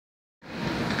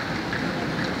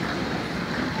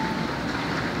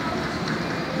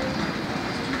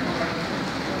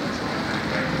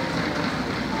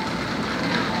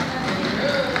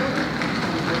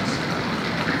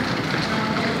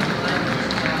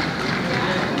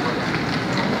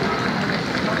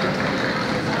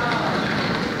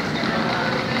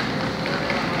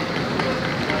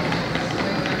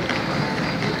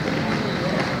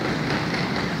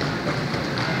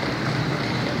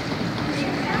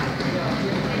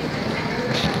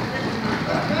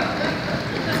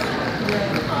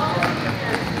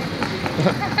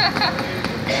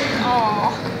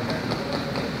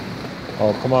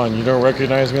Oh, come on. You don't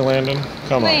recognize me, Landon?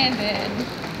 Come on. Landon.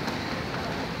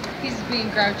 He's being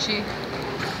grouchy.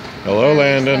 Hello,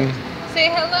 Landon. Say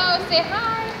hello. Say hi.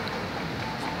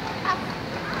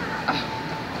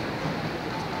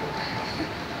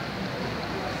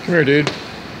 Come here, dude.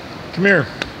 Come here.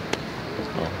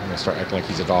 Oh, I'm gonna start acting like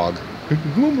he's a dog.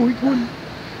 Come on, boy, come on.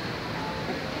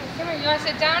 Come here, you wanna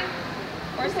sit down?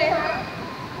 Or say hi?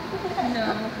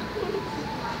 No.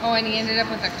 Oh, and he ended up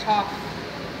with a cough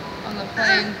on the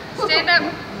plane. Stand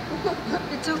up.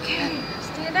 It's okay.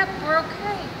 Stand up, we're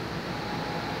okay.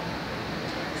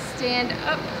 Stand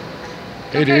up.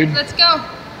 Hey, okay, dude. Let's go.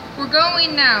 We're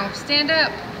going now. Stand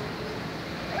up.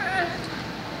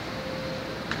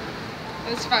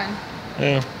 It was fun.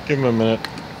 Yeah, give him a minute.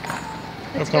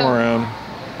 He'll Let's come go. around.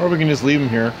 Or we can just leave him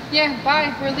here. Yeah,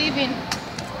 bye. We're leaving.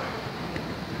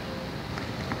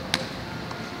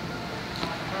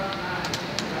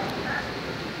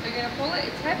 Are you gonna pull it?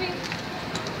 It's heavy.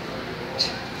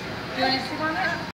 Do you want to sit on it?